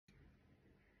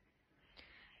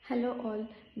Hello all,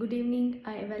 good evening.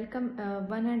 I welcome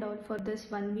one and all for this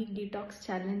 1 week detox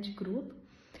challenge group.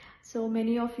 So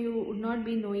many of you would not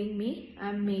be knowing me.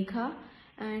 I'm Megha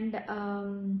and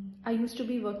I used to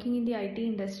be working in the IT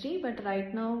industry, but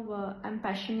right now I'm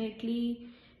passionately,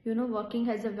 working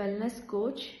as a wellness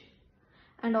coach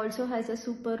and also as a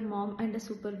super mom and a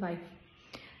super wife.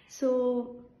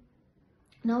 So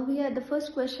now the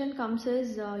first question comes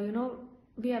is,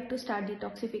 we have to start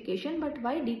detoxification, but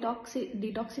why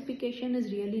detoxification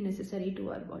is really necessary to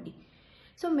our body?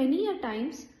 So many a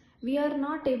times we are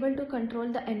not able to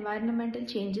control the environmental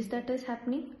changes that is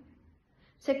happening.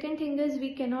 Second thing is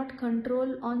we cannot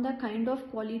control on the kind of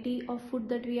quality of food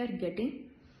that we are getting.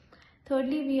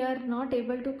 Thirdly, we are not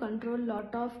able to control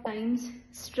lot of times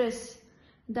stress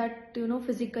that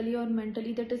physically or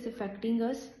mentally that is affecting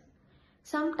us.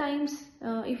 Sometimes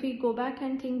if we go back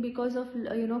and think, because of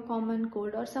common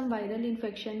cold or some viral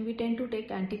infection, we tend to take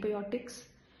antibiotics.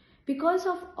 Because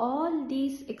of all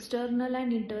these external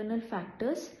and internal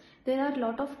factors, there are a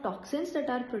lot of toxins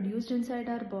that are produced inside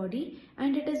our body,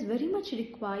 and it is very much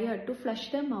required to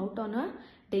flush them out on a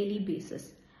daily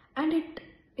basis. And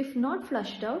if not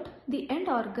flushed out, the end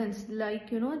organs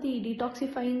like the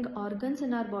detoxifying organs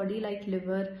in our body like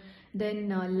liver, then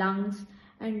lungs,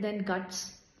 and then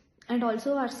guts, and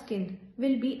also our skin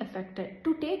will be affected.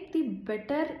 To take the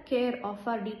better care of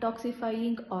our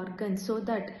detoxifying organs so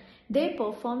that they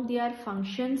perform their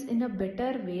functions in a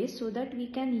better way, so that we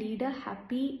can lead a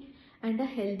happy and a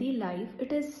healthy life,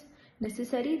 it is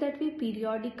necessary that we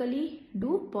periodically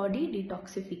do body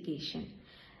detoxification.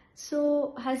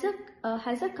 So as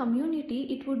a community,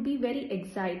 it would be very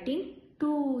exciting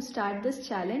to start this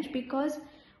challenge, because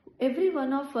every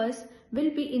one of us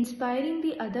will be inspiring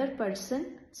the other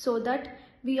person, so that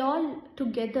we all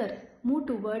together move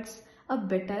towards a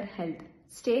better health.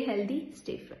 Stay healthy,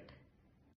 stay fit.